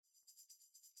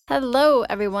Hello,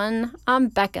 everyone. I'm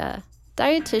Becca,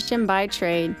 dietitian by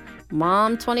trade,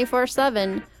 mom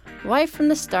 24/7, wife from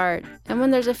the start, and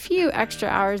when there's a few extra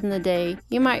hours in the day,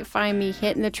 you might find me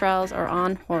hitting the trails or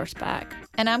on horseback.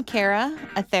 And I'm Kara,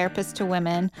 a therapist to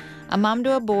women, a mom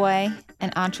to a boy,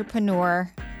 an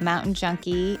entrepreneur, mountain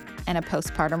junkie, and a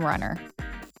postpartum runner.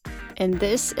 And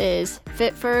this is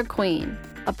Fit for a Queen,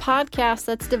 a podcast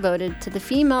that's devoted to the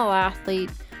female athlete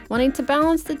wanting to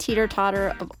balance the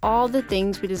teeter-totter of all the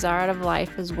things we desire out of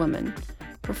life as women: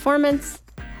 performance,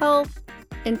 health,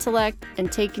 intellect,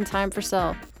 and taking time for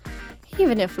self,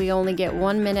 even if we only get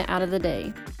 1 minute out of the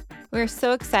day. We're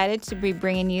so excited to be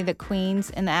bringing you the queens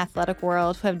in the athletic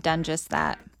world who have done just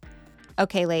that.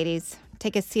 Okay, ladies,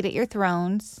 take a seat at your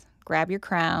thrones, grab your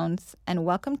crowns, and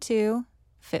welcome to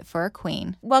Fit for a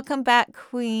Queen. Welcome back,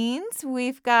 queens.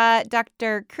 We've got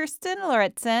Dr. Kirsten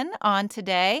Lauritsen on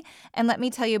today, and let me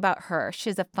tell you about her.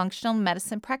 She's a functional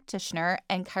medicine practitioner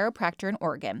and chiropractor in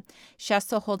Oregon. She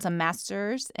also holds a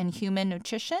master's in human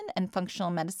nutrition and functional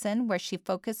medicine, where she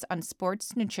focused on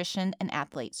sports, nutrition, and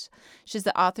athletes. She's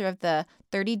the author of the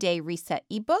 30-Day Reset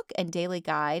ebook and daily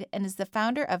guide, and is the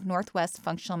founder of Northwest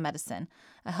Functional Medicine,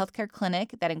 a healthcare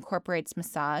clinic that incorporates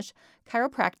massage,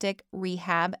 chiropractic,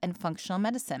 rehab, and functional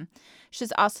medicine.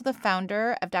 She's also the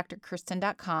founder of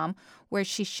drkirsten.com, where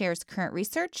she shares current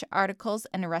research, articles,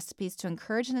 and recipes to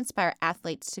encourage and inspire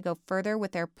athletes to go further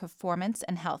with their performance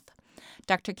and health.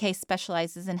 Dr. K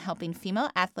specializes in helping female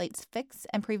athletes fix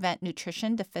and prevent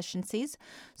nutrition deficiencies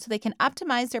so they can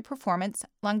optimize their performance,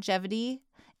 longevity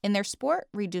in their sport,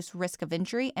 reduce risk of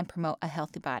injury, and promote a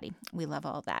healthy body. We love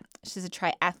all that. She's a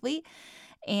triathlete,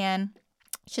 and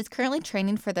she's currently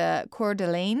training for the Coeur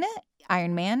d'Alene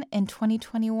Ironman in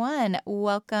 2021.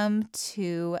 Welcome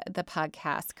to the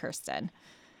podcast, Kirsten.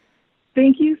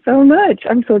 Thank you so much.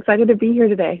 I'm so excited to be here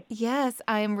today. Yes,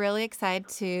 I'm really excited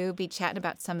to be chatting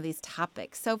about some of these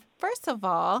topics. So first of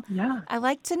all, I'd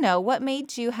like to know what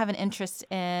made you have an interest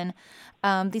in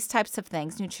these types of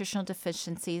things, nutritional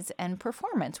deficiencies and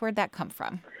performance. Where'd that come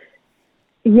from?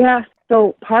 Yeah,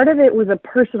 so part of it was a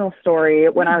personal story.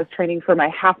 When I was training for my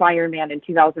half Ironman in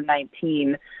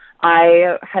 2019,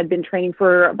 I had been training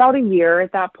for about a year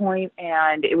at that point,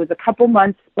 and it was a couple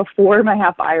months before my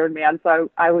half Ironman. So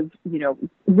I was,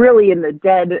 really in the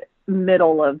dead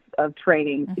middle of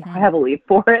training heavily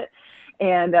for it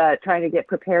and trying to get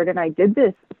prepared. And I did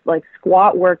this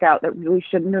squat workout that really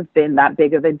shouldn't have been that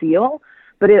big of a deal,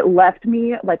 but it left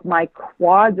me my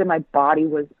quads and my body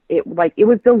was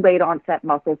delayed onset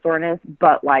muscle soreness,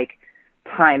 but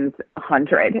times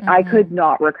 100. I could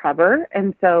not recover.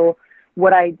 And so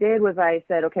what I did was I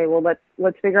said, okay, well,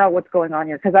 let's figure out what's going on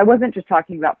here. Because I wasn't just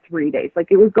talking about 3 days.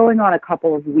 It was going on a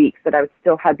couple of weeks that I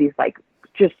still had these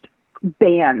just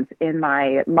bands in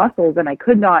my muscles, and I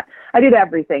did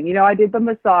everything. I did the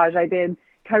massage, I did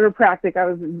chiropractic, I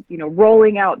was,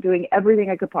 rolling out, doing everything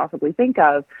I could possibly think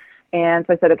of. And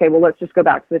so I said, okay, well, let's just go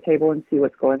back to the table and see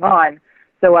what's going on.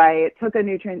 So I took a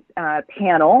nutrient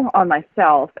panel on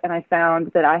myself, and I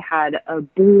found that I had a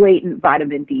blatant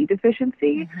vitamin D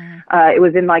deficiency. It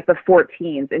was in the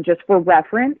 14s. And just for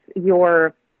reference,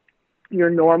 your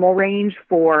normal range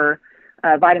for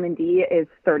vitamin D is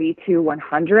 30 to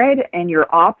 100, and your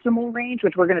optimal range,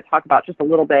 which we're going to talk about just a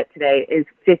little bit today, is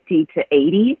 50 to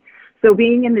 80. So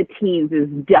being in the teens is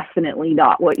definitely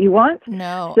not what you want.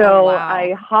 No. So wow.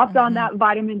 I hopped on that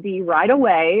vitamin D right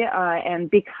away. And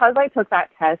because I took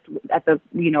that test at as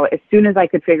soon as I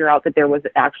could figure out that there was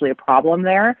actually a problem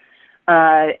there,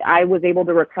 I was able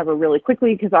to recover really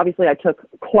quickly because obviously I took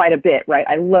quite a bit, right?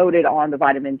 I loaded on the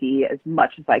vitamin D as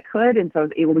much as I could. And so I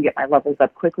was able to get my levels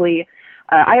up quickly.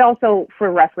 I also, for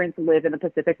reference, live in the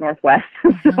Pacific Northwest.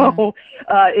 So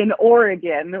in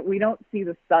Oregon, we don't see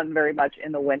the sun very much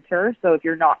in the winter. So if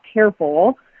you're not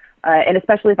careful, and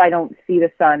especially if I don't see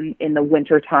the sun in the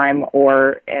winter time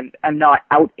and I'm not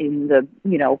out in the,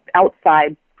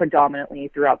 outside predominantly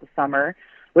throughout the summer,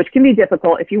 which can be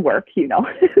difficult if you work,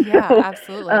 Yeah, so,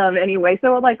 absolutely. Anyway,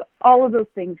 so all of those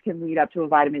things can lead up to a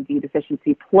vitamin D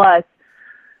deficiency. Plus,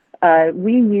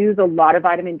 we use a lot of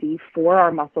vitamin D for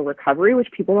our muscle recovery,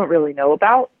 which people don't really know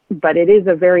about, but it is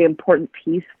a very important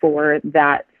piece for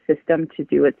that system to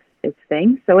do its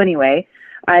thing. So anyway,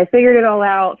 I figured it all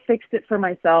out, fixed it for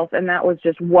myself, and that was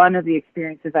just one of the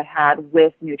experiences I had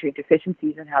with nutrient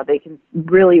deficiencies and how they can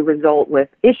really result with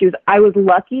issues. I was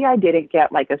lucky I didn't get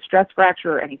a stress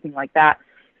fracture or anything like that.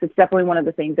 So it's definitely one of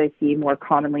the things I see more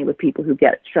commonly with people who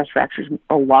get stress fractures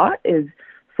a lot is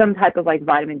some type of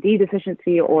vitamin D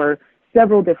deficiency or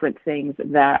several different things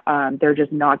that they're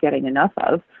just not getting enough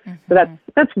of. So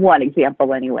that's one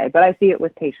example anyway, but I see it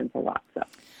with patients a lot. So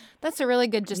That's a really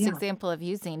good just Yeah. example of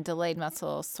using delayed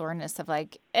muscle soreness of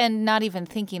like, and not even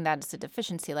thinking that it's a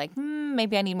deficiency. Like,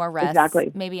 maybe I need more rest.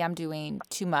 Exactly. Maybe I'm doing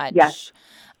too Yes. much,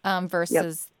 Yep.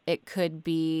 versus it could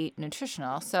be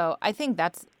nutritional. So I think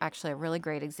that's actually a really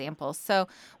great example. So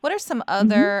what are some hmm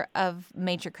other of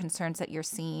major concerns that you're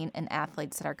seeing in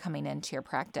athletes that are coming into your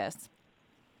practice?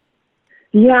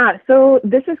 Yeah, so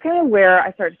this is kind of where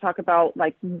I start to talk about,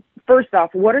 like, first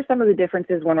off, what are some of the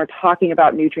differences when we're talking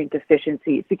about nutrient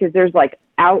deficiencies? Because there's like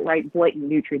outright blatant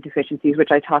nutrient deficiencies,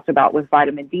 which I talked about with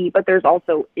vitamin D, but there's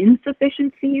also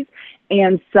insufficiencies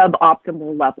and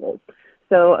suboptimal levels.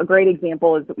 So a great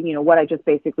example is, what I just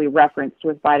basically referenced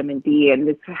with vitamin D, and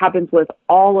this happens with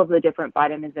all of the different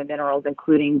vitamins and minerals,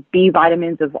 including B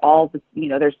vitamins of all the,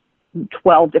 there's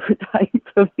 12 different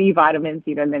types of B vitamins,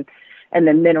 and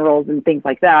then minerals and things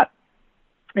like that.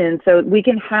 And so we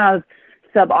can have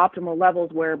suboptimal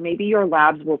levels where maybe your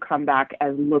labs will come back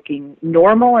as looking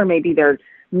normal, or maybe they're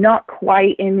not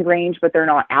quite in range, but they're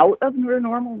not out of your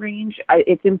normal range.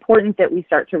 It's important that we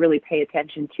start to really pay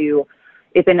attention to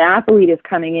if an athlete is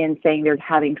coming in saying they're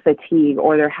having fatigue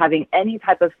or they're having any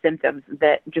type of symptoms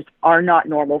that just are not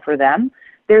normal for them.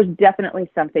 There's definitely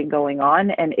something going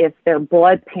on. And if their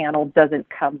blood panel doesn't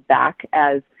come back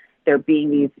as there being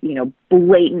these,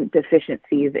 blatant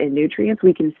deficiencies in nutrients,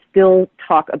 we can still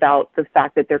talk about the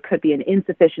fact that there could be an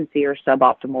insufficiency or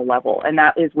suboptimal level. And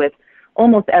that is with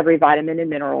almost every vitamin and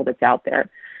mineral that's out there.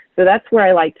 So that's where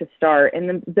I like to start.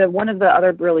 And the one of the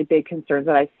other really big concerns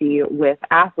that I see with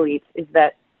athletes is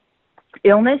that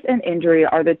illness and injury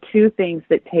are the two things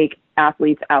that take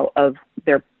athletes out of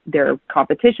their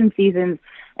competition seasons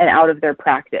and out of their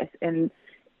practice. And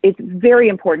it's very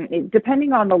important,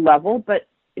 depending on the level, but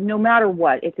no matter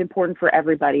what, it's important for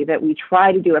everybody that we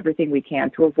try to do everything we can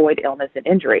to avoid illness and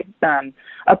injury.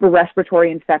 Upper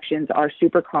respiratory infections are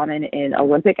super common in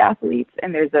Olympic athletes,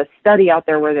 and there's a study out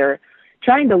there where they're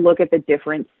trying to look at the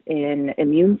difference in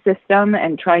immune system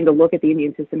and trying to look at the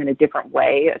immune system in a different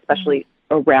way, especially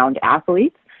around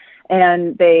athletes.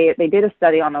 And they did a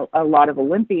study on a lot of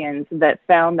Olympians that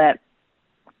found that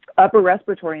upper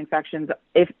respiratory infections,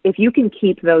 if you can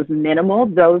keep those minimal,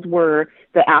 those were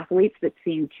the athletes that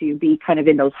seemed to be kind of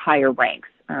in those higher ranks,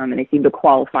 and they seem to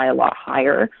qualify a lot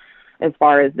higher as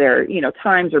far as their,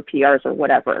 times or PRs or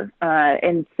whatever.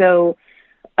 And so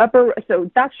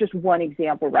that's just one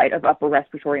example, right, of upper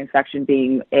respiratory infection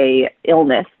being a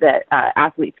illness that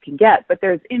athletes can get. But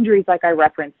there's injuries like I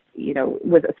referenced,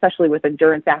 especially with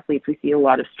endurance athletes, we see a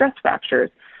lot of stress fractures.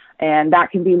 And that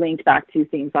can be linked back to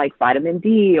things like vitamin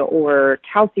D or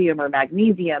calcium or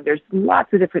magnesium. There's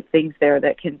lots of different things there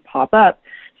that can pop up.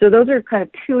 So those are kind of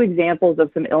two examples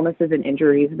of some illnesses and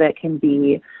injuries that can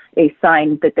be a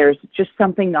sign that there's just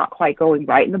something not quite going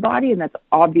right in the body. And that's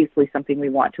obviously something we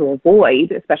want to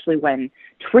avoid, especially when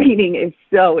training is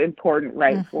so important,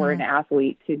 right, for an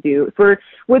athlete to do. For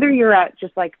whether you're at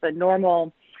just like the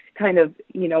normal kind of,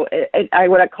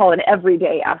 what I call an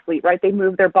everyday athlete, right? They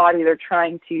move their body, they're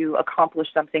trying to accomplish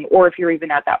something. Or if you're even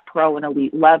at that pro and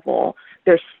elite level,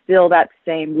 there's still that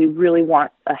same, we really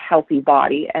want a healthy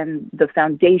body. And the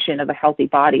foundation of a healthy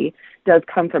body does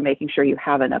come from making sure you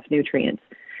have enough nutrients.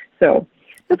 So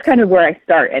that's kind of where I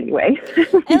start anyway.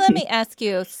 And let me ask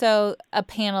you, so a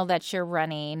panel that you're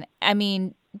running, I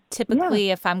mean,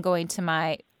 typically if I'm going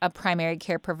to a primary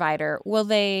care provider, will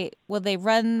they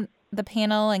run the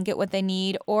panel and get what they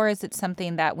need, or is it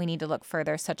something that we need to look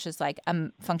further, such as like a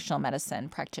functional medicine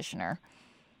practitioner?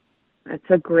 That's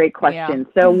a great question.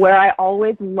 Yeah. So where I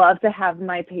always love to have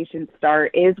my patients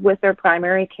start is with their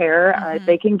primary care. If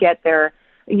they can get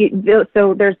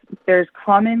so there's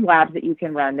common labs that you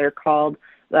can run. They're called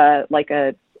like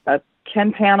a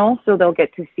chem panel, so they'll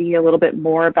get to see a little bit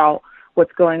more about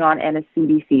what's going on, and a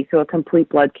CBC, so a complete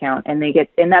blood count. And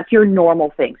that's your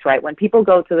normal things, right? When people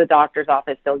go to the doctor's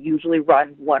office, they'll usually run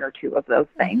one or two of those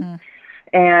things.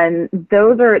 And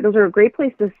those are a great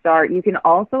place to start. You can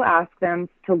also ask them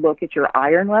to look at your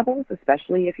iron levels,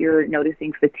 especially if you're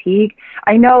noticing fatigue.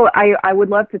 I know I would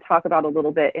love to talk about a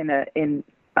little bit in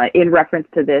reference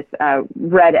to this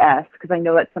Red-S, because I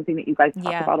know that's something that you guys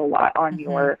talk about a lot on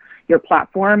your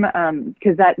platform,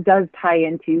 because that does tie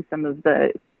into some of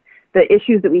the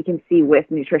issues that we can see with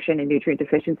nutrition and nutrient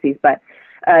deficiencies. But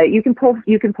you can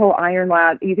pull iron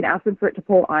lab. You can ask them for it to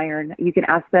pull iron. You can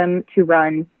ask them to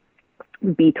run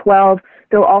B12.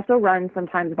 They'll also run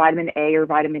sometimes vitamin A or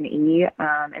vitamin E,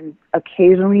 and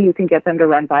occasionally you can get them to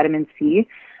run vitamin C.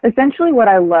 Essentially, what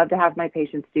I love to have my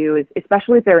patients do is,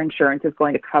 especially if their insurance is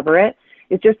going to cover it,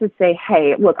 is just to say,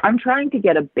 hey, look, I'm trying to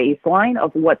get a baseline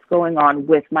of what's going on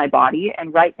with my body.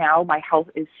 And right now, my health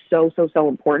is so, so, so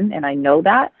important, and I know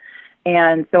that.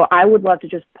 And so I would love to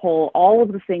just pull all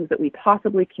of the things that we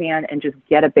possibly can and just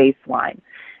get a baseline.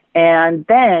 And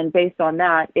then based on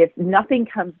that, if nothing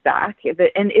comes back,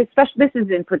 and especially this is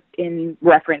in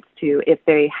reference to if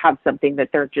they have something that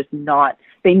they're just not,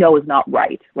 they know is not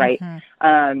right,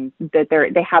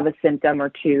 that they have a symptom or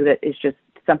two that is just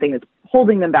something that's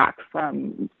holding them back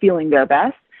from feeling their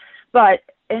best. But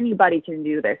anybody can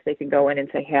do this. They can go in and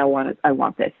say, hey, I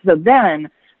want this. So then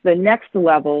the next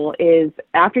level is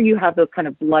after you have those kind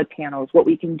of blood panels, what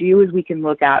we can do is we can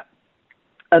look at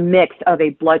a mix of a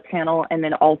blood panel and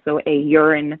then also a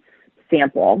urine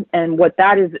sample. And what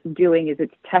that is doing is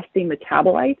it's testing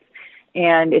metabolites,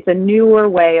 and it's a newer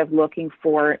way of looking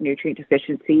for nutrient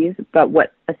deficiencies. But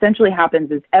what essentially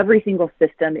happens is every single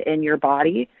system in your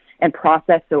body and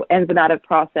process, so enzymatic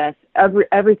process,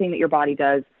 everything that your body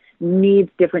does needs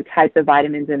different types of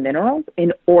vitamins and minerals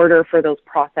in order for those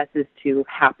processes to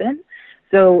happen.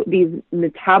 So these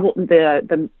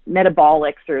the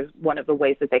metabolics are one of the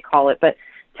ways that they call it, but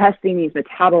testing these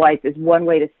metabolites is one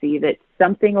way to see that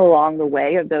something along the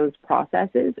way of those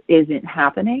processes isn't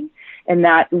happening. And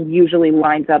that usually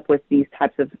lines up with these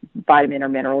types of vitamin or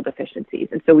mineral deficiencies.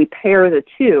 And so we pair the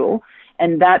two,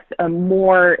 and that's a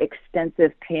more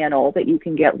extensive panel that you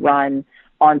can get run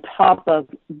on top of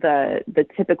the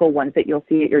typical ones that you'll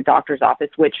see at your doctor's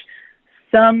office, which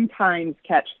sometimes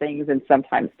catch things and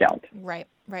sometimes don't. Right.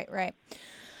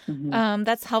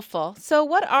 That's helpful. So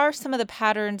what are some of the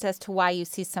patterns as to why you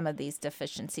see some of these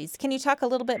deficiencies? Can you talk a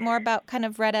little bit more about kind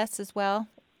of Red S as well?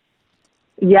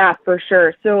 Yeah, for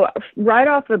sure. So right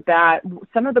off the bat,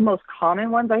 some of the most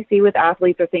common ones I see with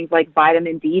athletes are things like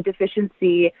vitamin D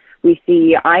deficiency. We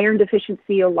see iron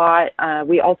deficiency a lot.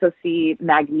 We also see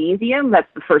magnesium. That's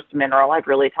the first mineral I've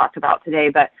really talked about today,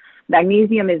 but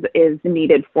magnesium is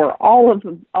needed for almost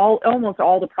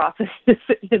all the processes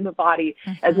in the body,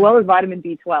 as well as vitamin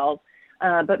B12.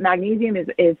 But magnesium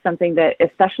is something that,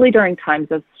 especially during times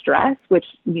of stress, which,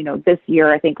 this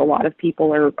year I think a lot of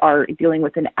people are dealing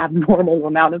with an abnormal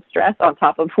amount of stress on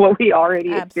top of what we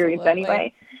already experience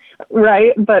anyway.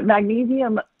 Right. But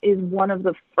magnesium is one of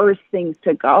the first things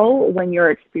to go when you're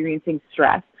experiencing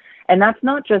stress. And that's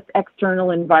not just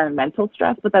external environmental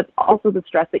stress, but that's also the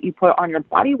stress that you put on your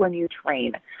body when you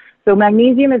train. So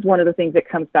magnesium is one of the things that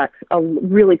comes back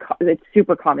it's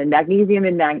super common. Magnesium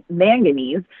and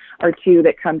manganese are two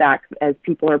that come back as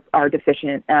people are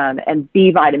deficient, and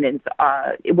B vitamins,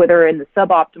 whether in the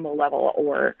suboptimal level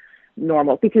or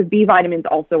normal, because B vitamins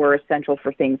also are essential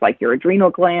for things like your adrenal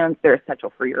glands. They're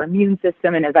essential for your immune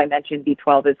system. And as I mentioned,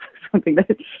 B12 is something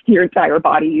that your entire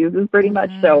body uses pretty much.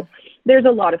 So there's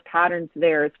a lot of patterns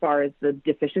there as far as the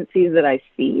deficiencies that I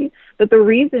see. But the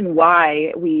reason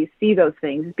why we see those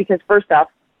things is because, first off,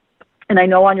 and I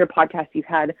know on your podcast you've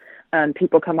had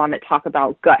people come on that talk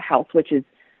about gut health, which is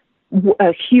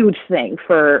a huge thing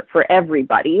for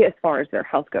everybody as far as their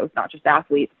health goes, not just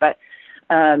athletes, but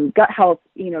gut health,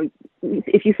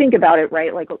 if you think about it,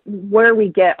 right, like where we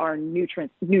get our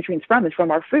nutrients from is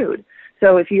from our food.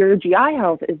 So if your GI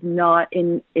health is not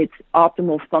in its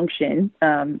optimal functioning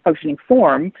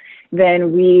form,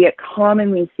 then we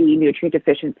commonly see nutrient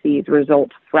deficiencies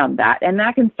result from that. And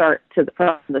that can start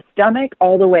from the stomach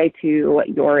all the way to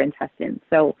your intestines.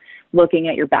 So looking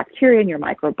at your bacteria and your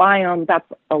microbiome,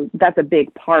 that's a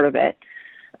big part of it.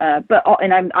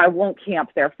 I won't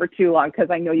camp there for too long because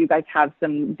I know you guys have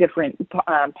some different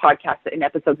podcasts and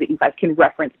episodes that you guys can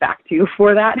reference back to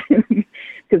for that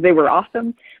because they were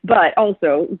awesome. But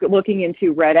also looking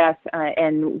into Red S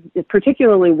and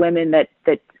particularly women that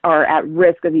are at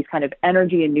risk of these kind of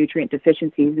energy and nutrient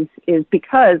deficiencies is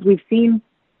because we've seen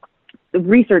the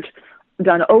research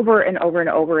done over and over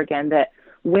and over again that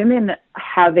women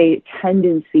have a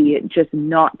tendency just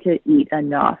not to eat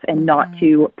enough and not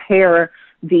to pair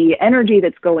the energy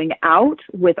that's going out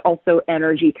with also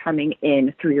energy coming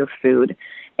in through your food.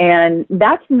 And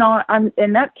that's not,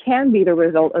 and that can be the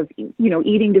result of,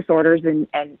 eating disorders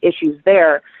and issues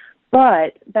there.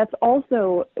 But that's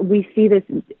also, we see this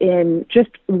in just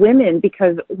women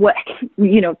because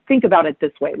think about it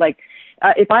this way. Like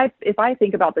if I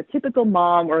think about the typical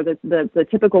mom or the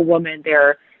typical woman,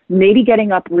 they're maybe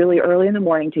getting up really early in the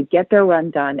morning to get their run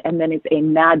done, and then it's a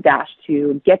mad dash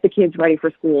to get the kids ready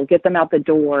for school, get them out the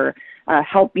door,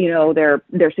 help their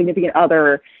significant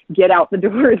other get out the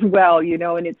door as well,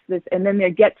 and it's this, and then they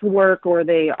get to work or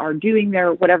they are doing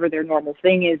whatever their normal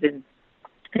thing is, and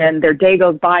and their day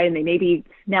goes by and they maybe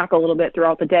snack a little bit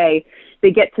throughout the day.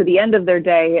 They get to the end of their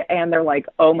day and they're like,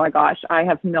 oh my gosh, I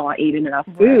have not eaten enough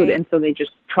food. Right. And so they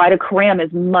just try to cram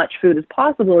as much food as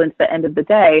possible into the end of the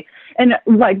day. And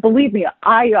like, believe me,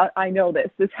 I know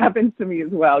this happens to me as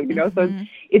well, you know. Mm-hmm.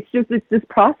 So it's this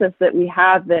process that we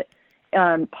have that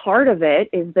part of it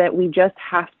is that we just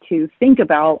have to think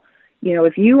about, you know,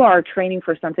 if you are training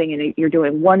for something and you're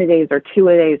doing 1-a-days or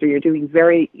 2-a-days, or you're doing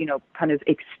very, you know, kind of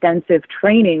extensive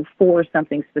training for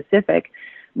something specific,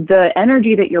 the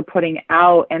energy that you're putting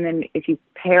out, and then if you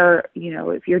pair, you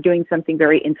know, if you're doing something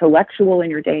very intellectual in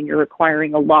your day and you're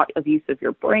requiring a lot of use of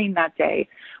your brain that day,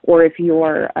 or if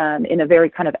you're in a very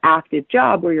kind of active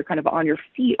job where you're kind of on your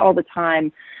feet all the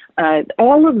time,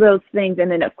 all of those things,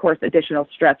 and then of course additional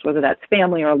stress, whether that's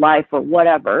family or life or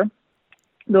whatever,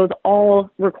 those all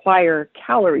require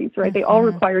calories, right? Mm-hmm. They all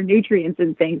require nutrients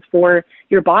and things for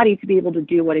your body to be able to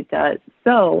do what it does.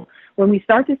 So when we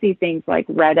start to see things like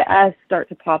red S start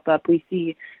to pop up, we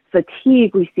see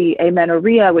fatigue, we see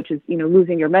amenorrhea, which is, you know,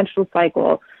 losing your menstrual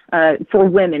cycle for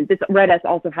women. This red S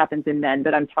also happens in men,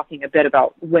 but I'm talking a bit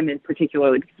about women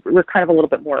particularly because we're kind of a little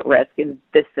bit more at risk in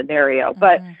this scenario.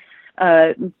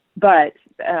 Mm-hmm. But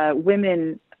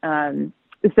women,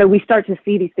 so we start to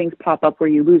see these things pop up where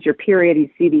you lose your period. You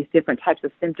see these different types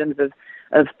of symptoms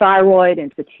of thyroid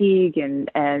and fatigue,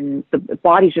 and the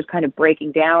body's just kind of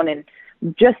breaking down. And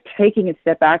just taking a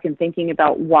step back and thinking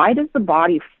about, why does the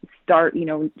body start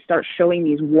showing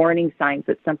these warning signs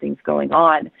that something's going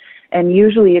on? And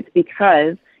usually it's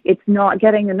because it's not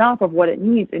getting enough of what it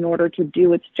needs in order to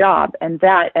do its job. And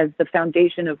that, as the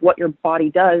foundation of what your body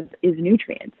does, is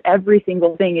nutrients. Every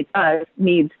single thing it does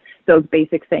needs those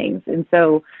basic things. And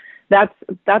so that's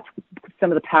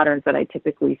some of the patterns that I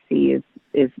typically see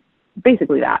is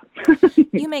basically that.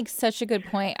 You make such a good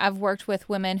point. I've worked with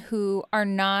women who are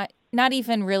not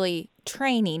even really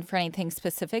training for anything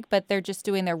specific, but they're just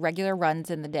doing their regular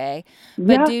runs in the day.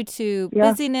 But due to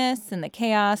busyness and the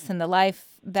chaos and the life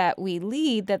that we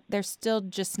lead, that they're still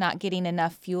just not getting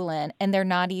enough fuel in, and they're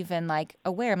not even like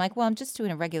aware. I'm like, well, I'm just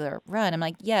doing a regular run. I'm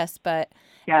like, yes, but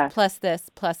plus this,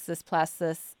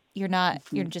 you're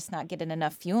just not getting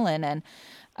enough fuel in, and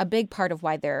a big part of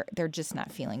why they're just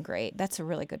not feeling great. That's a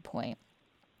really good point.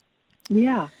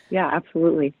 Yeah,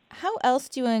 absolutely. How else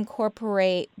do you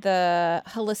incorporate the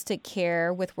holistic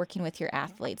care with working with your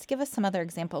athletes? Give us some other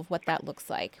example of what that looks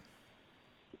like.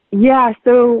 Yeah,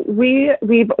 so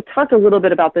we've talked a little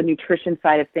bit about the nutrition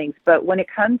side of things, but when it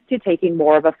comes to taking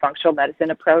more of a functional medicine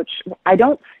approach, I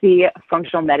don't see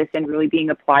functional medicine really being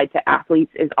applied to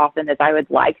athletes as often as I would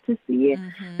like to see,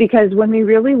 because when we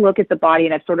really look at the body,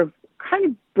 and I've sort of kind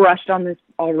of brushed on this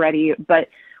already, but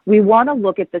we want to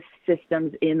look at the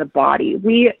systems in the body.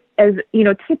 We, as you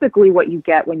know, typically what you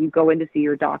get when you go in to see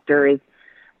your doctor is,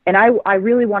 and I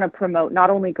really want to promote not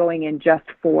only going in just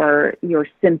for your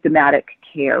symptomatic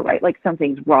care, right? Like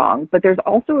something's wrong, but there's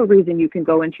also a reason you can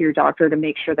go into your doctor to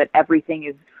make sure that everything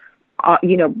is,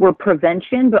 we're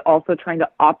prevention, but also trying to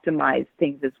optimize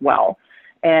things as well.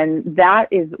 And that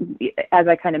is, as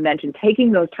I kind of mentioned,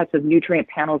 taking those types of nutrient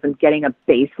panels and getting a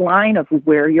baseline of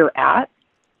where you're at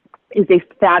is a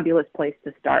fabulous place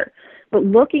to start. But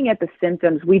looking at the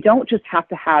symptoms, we don't just have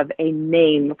to have a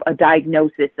name, a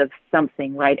diagnosis of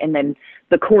something, right? And then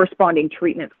the corresponding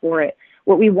treatment for it.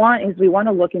 What we want is we want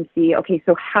to look and see, okay,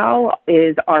 so how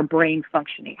is our brain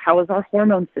functioning? How is our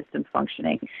hormone system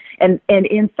functioning? And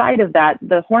inside of that,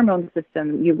 the hormone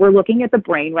system, we're looking at the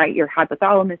brain, right? Your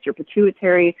hypothalamus, your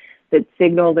pituitary, that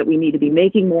signal that we need to be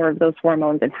making more of those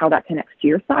hormones, and how that connects to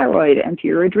your thyroid and to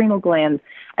your adrenal glands.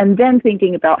 And then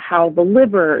thinking about how the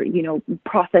liver,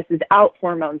 processes out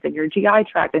hormones in your GI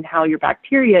tract, and how your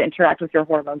bacteria interact with your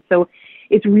hormones. So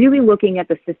it's really looking at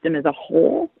the system as a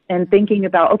whole and thinking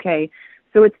about, okay,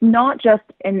 so it's not just,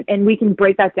 and we can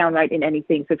break that down right in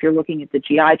anything. So if you're looking at the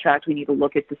GI tract, we need to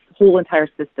look at this whole entire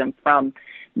system from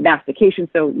mastication.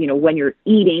 So, when you're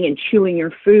eating and chewing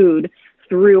your food,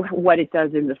 through what it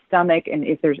does in the stomach, and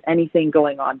if there's anything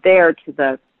going on there, to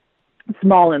the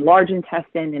small and large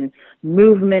intestine, and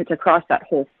movement across that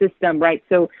whole system, right?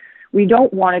 So we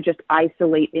don't want to just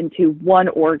isolate into one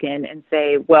organ and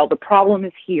say, well, the problem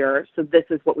is here, so this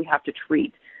is what we have to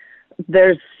treat.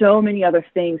 There's so many other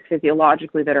things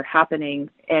physiologically that are happening,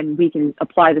 and we can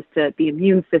apply this to the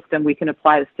immune system. We can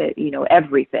apply this to,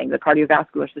 everything, the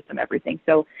cardiovascular system, everything.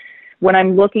 So when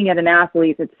I'm looking at an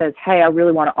athlete that says, hey, I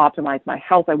really want to optimize my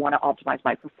health, I want to optimize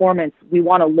my performance, we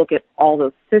want to look at all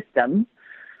those systems.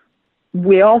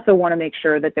 We also want to make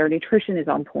sure that their nutrition is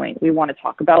on point. We want to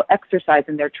talk about exercise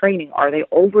in their training. Are they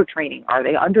overtraining? Are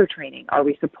they undertraining? Are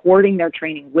we supporting their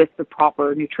training with the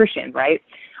proper nutrition, right?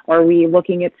 Are we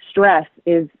looking at stress?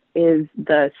 Is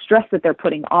the stress that they're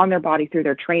putting on their body through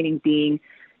their training being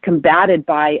combated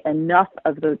by enough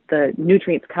of the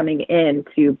nutrients coming in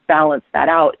to balance that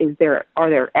out? Are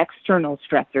there external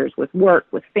stressors with work,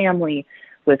 with family,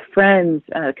 with friends?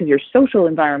 Because your social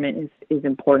environment is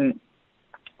important.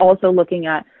 Also looking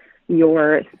at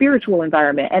your spiritual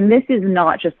environment. And this is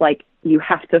not just like you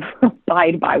have to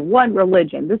abide by one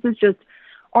religion. This is just,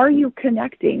 are you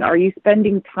connecting? Are you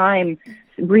spending time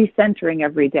recentering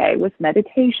every day with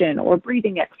meditation or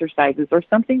breathing exercises or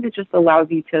something that just allows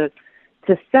you to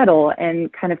settle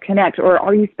and kind of connect? Or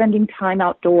are you spending time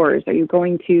outdoors? Are you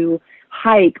going to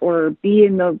hike or be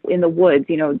in the woods?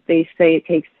 You know, they say it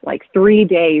takes like 3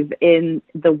 days in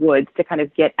the woods to kind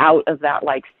of get out of that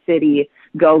like city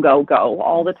go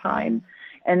all the time.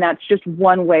 And that's just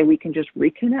one way we can just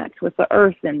reconnect with the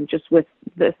earth and just with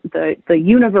the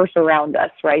universe around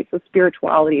us, right? So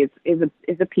spirituality is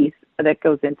a piece that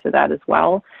goes into that as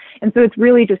well. And so it's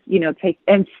really just, you know,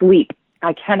 and sleep.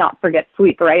 I cannot forget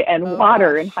sleep, right? And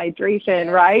water and hydration,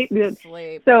 yes. Right?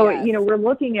 Sleep, so, yes. You know, we're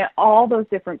looking at all those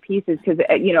different pieces because,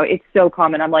 you know, it's so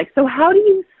common. I'm like, so how do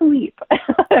you sleep?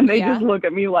 And they just look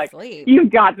at me like, sleep. You've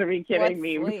got to be kidding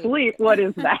me. Sleep? What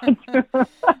is that?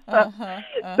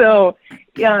 So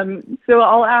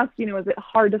I'll ask, you know, is it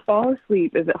hard to fall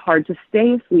asleep? Is it hard to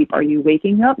stay asleep? Are you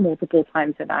waking up multiple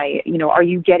times a night? You know, are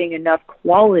you getting enough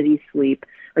quality sleep?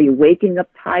 Are you waking up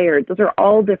tired? Those are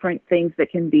all different things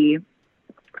that can be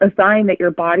a sign that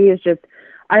your body is just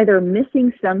either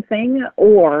missing something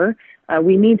or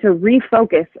we need to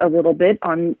refocus a little bit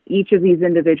on each of these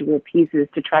individual pieces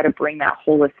to try to bring that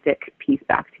holistic piece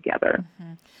back together.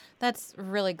 Mm-hmm. That's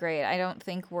really great. I don't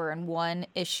think we're in one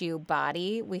issue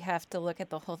body. We have to look at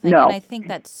the whole thing. No. And I think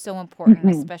that's so important,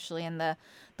 especially in the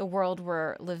world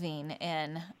we're living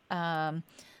in.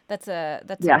 That's a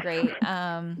great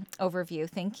overview.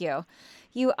 Thank you.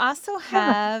 You also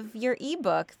have your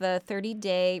ebook, the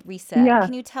 30-Day Reset. Yeah.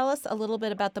 Can you tell us a little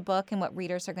bit about the book and what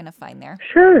readers are going to find there?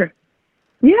 Sure.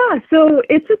 Yeah, so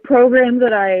it's a program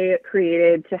that I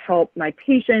created to help my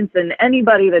patients and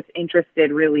anybody that's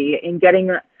interested really in getting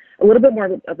a little bit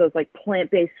more of those like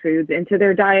plant-based foods into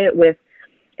their diet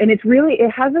and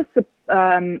it has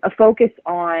a focus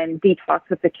on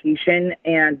detoxification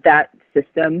and that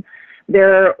system.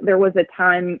 There was a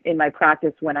time in my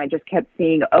practice when I just kept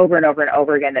seeing over and over and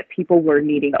over again that people were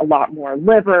needing a lot more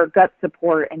liver, gut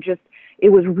support, and just it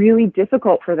was really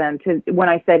difficult for them when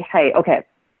I said, hey, okay,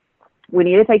 we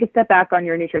need to take a step back on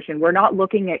your nutrition. We're not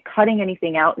looking at cutting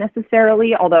anything out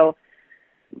necessarily, although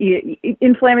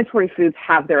inflammatory foods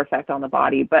have their effect on the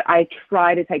body, but I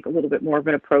try to take a little bit more of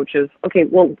an approach of, okay,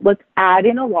 well, let's add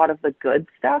in a lot of the good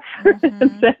stuff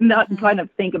and not kind of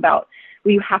think about,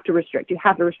 well, you have to restrict.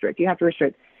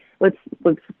 Let's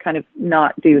kind of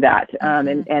not do that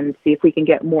and see if we can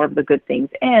get more of the good things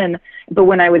in. But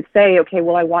when I would say, okay,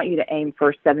 well, I want you to aim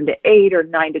for 7 to 8 or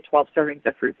 9 to 12 servings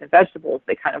of fruits and vegetables,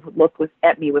 they kind of look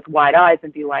at me with wide eyes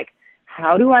and be like,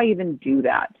 how do I even do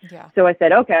that? Yeah. So I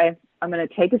said, okay, I'm going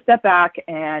to take a step back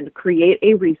and create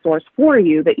a resource for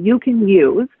you that you can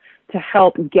use to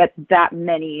help get that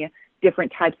many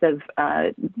different types of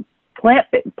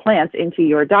plants into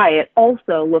your diet,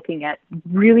 also looking at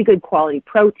really good quality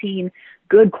protein,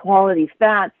 good quality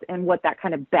fats, and what that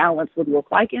kind of balance would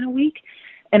look like in a week.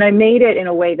 And I made it in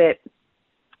a way that,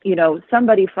 you know,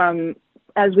 somebody from,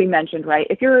 as we mentioned, right,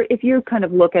 if you kind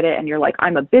of look at it and you're like,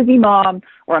 I'm a busy mom,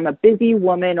 or I'm a busy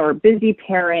woman, or a busy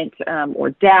parent,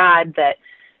 or dad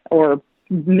or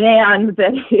man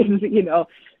that is, you know,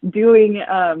 doing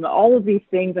all of these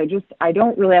things, I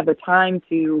don't really have the time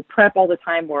to prep all the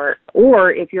time, or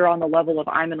if you're on the level of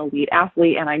I'm an elite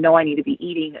athlete and I know I need to be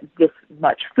eating this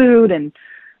much food and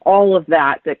all of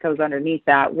that goes underneath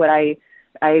that, what I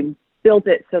built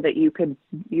it so that you can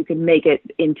make it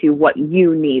into what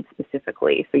you need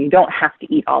specifically. So you don't have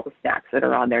to eat all the snacks that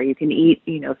are on there. You can eat,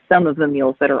 you know, some of the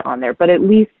meals that are on there, but at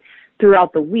least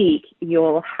throughout the week,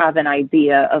 you'll have an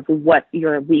idea of what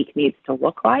your week needs to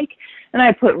look like. And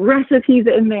I put recipes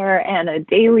in there and a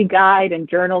daily guide and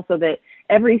journal so that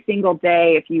every single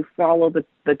day, if you follow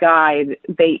the guide,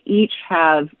 they each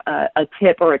have a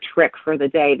tip or a trick for the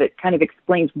day that kind of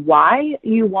explains why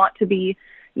you want to be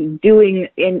doing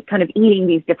in kind of eating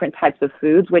these different types of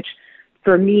foods, which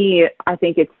for me, I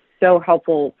think it's so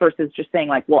helpful versus just saying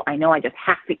like, well, I know I just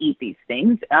have to eat these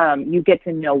things. You get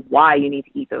to know why you need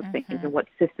to eat those things and what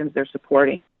systems they're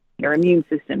supporting, your immune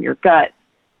system, your gut,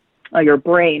 your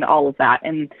brain, all of that.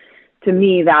 And to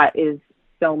me, that is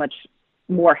so much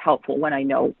more helpful when I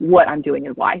know what I'm doing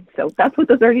and why. So that's what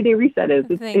the 30-day reset is.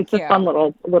 It's a fun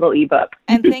little ebook.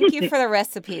 And thank you for the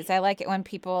recipes. I like it when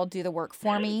people do the work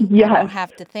for me. Yes. I don't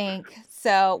have to think.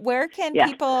 So where can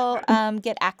people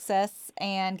get access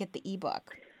and get the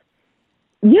ebook?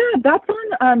 Yeah, that's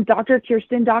on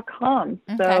drkirstin.com.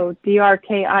 Okay. So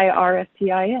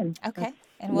DRKIRSTIN. Okay.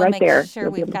 And we'll make sure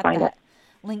we've got that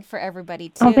link for everybody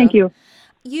too. Oh, thank you.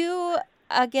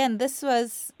 Again, this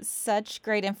was such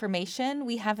great information.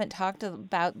 We haven't talked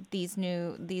about these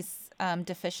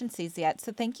deficiencies yet.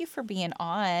 So thank you for being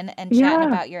on and chatting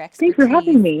about your expertise. Thanks for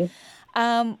having me.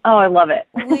 I love it.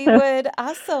 We would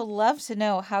also love to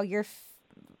know how you're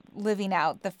living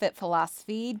out the FIT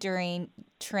philosophy during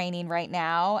training right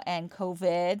now and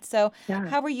COVID. So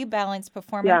how will you balance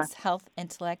performance, health,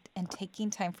 intellect, and taking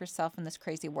time for self in this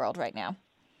crazy world right now?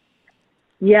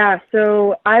 Yeah,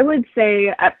 so I would say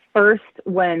at first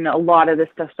when a lot of this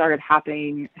stuff started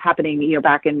happening,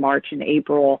 back in March and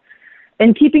April,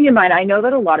 and keeping in mind, I know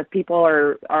that a lot of people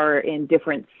are in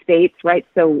different states, right?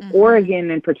 So Oregon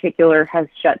in particular has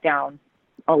shut down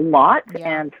a lot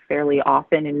and fairly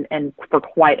often and for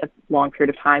quite a long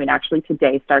period of time. And actually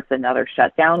today starts another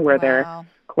shutdown where they're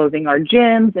closing our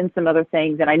gyms and some other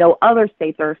things. And I know other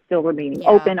states are still remaining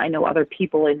open. I know other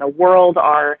people in the world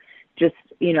are just,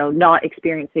 not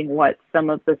experiencing what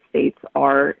some of the states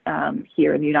are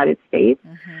here in the United States.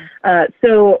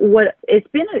 So it's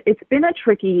been a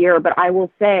tricky year, but I will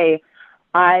say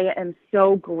I am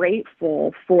so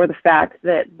grateful for the fact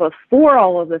that before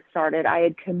all of this started, I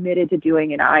had committed to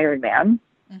doing an Ironman.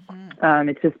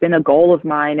 It's just been a goal of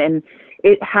mine, and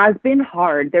it has been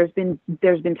hard. There's been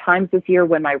times this year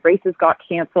when my races got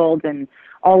canceled and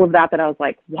all of that I was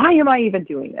like, why am I even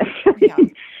doing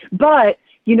this? But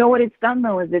you know what it's done,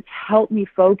 though, is it's helped me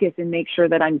focus and make sure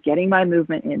that I'm getting my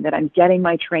movement in, that I'm getting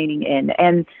my training in.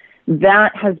 And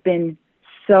that has been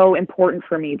so important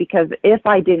for me, because if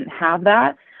I didn't have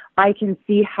that, I can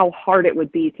see how hard it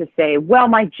would be to say, well,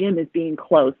 my gym is being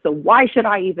closed, so why should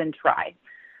I even try?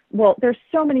 Well, there's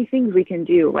so many things we can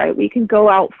do, right? We can go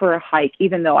out for a hike,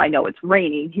 even though I know it's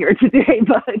raining here today,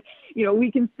 but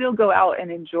we can still go out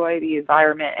and enjoy the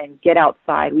environment and get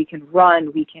outside. We can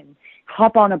run, we can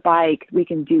hop on a bike, we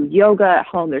can do yoga at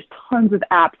home. There's tons of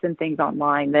apps and things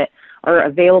online that are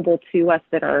available to us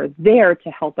that are there to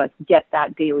help us get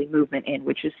that daily movement in,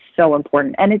 which is so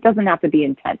important. And it doesn't have to be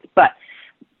intense, but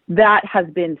that has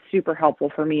been super helpful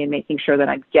for me in making sure that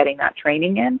I'm getting that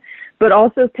training in, but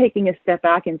also taking a step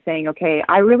back and saying, okay,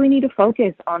 I really need to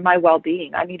focus on my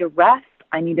well-being. I need to rest.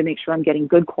 I need to make sure I'm getting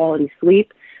good quality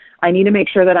sleep. I need to make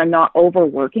sure that I'm not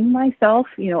overworking myself,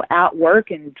 at work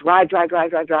and drive,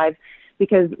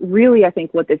 because really I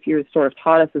think what this year has sort of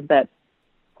taught us is that,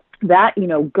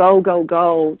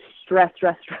 go, stress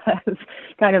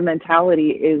kind of mentality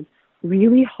is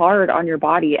really hard on your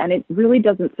body, and it really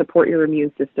doesn't support your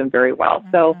immune system very well.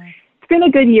 So it's been a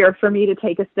good year for me to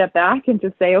take a step back and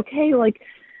to say, okay,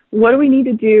 what do we need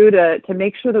to do to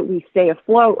make sure that we stay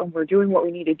afloat and we're doing what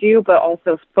we need to do, but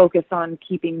also focus on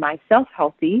keeping myself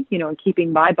healthy, and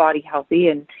keeping my body healthy,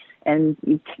 and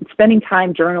spending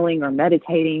time journaling or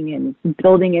meditating and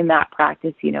building in that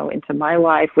practice, into my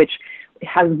life, which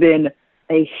has been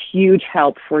a huge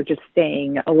help for just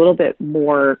staying a little bit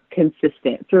more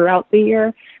consistent throughout the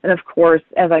year. And of course,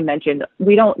 as I mentioned,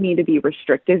 we don't need to be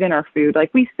restrictive in our food.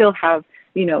 We still have,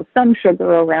 some sugar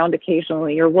around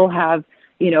occasionally, or we'll have,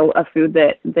 a food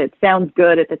that sounds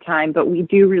good at the time, but we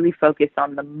do really focus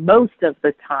on the most of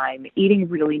the time eating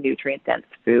really nutrient-dense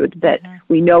food that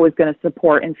we know is going to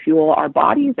support and fuel our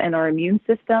bodies and our immune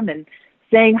system, and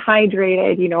staying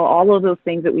hydrated, all of those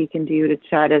things that we can do to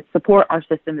try to support our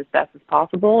system as best as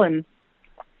possible. And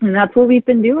that's what we've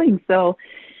been doing. So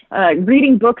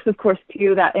reading books, of course,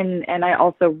 too, and I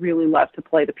also really love to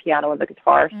play the piano and the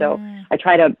guitar. So I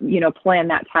try to, plan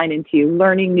that time into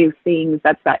learning new things.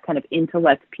 That's that kind of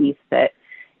intellect piece that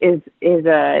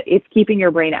it's keeping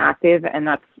your brain active, and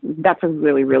that's a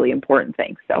really, really important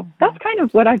thing. So that's kind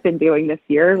of what I've been doing this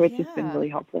year, which has been really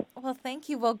helpful. Well, thank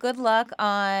you. Well, good luck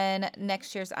on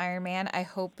next year's Ironman. I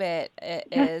hope it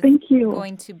is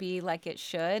going to be like it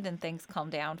should, and things calm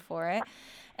down for it.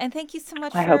 And thank you so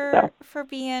much for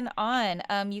being on.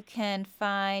 You can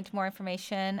find more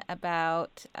information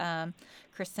about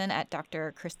Kirstin at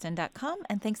drkirstin.com.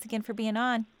 And thanks again for being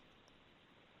on.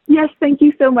 Yes, thank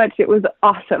you so much. It was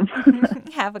awesome.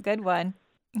 Have a good one.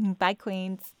 Bye,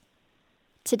 Queens.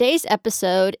 Today's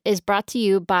episode is brought to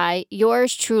you by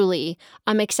yours truly.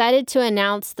 I'm excited to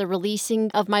announce the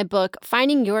releasing of my book,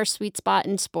 Finding Your Sweet Spot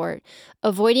in Sport,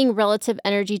 Avoiding Relative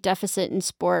Energy Deficit in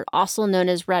Sport, also known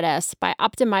as RED-S, by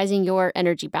optimizing your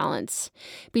energy balance.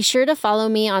 Be sure to follow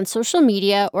me on social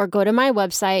media or go to my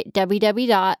website,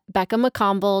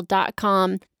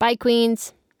 www.beccamccombel.com. Bye,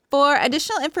 Queens. For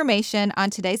additional information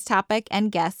on today's topic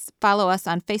and guests, follow us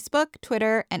on Facebook,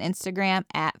 Twitter, and Instagram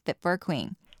at Fit for a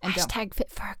Queen. And Hashtag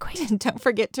Fit for a Queen. Don't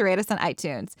forget to rate us on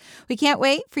iTunes. We can't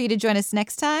wait for you to join us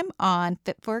next time on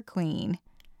Fit for a Queen.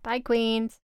 Bye, Queens.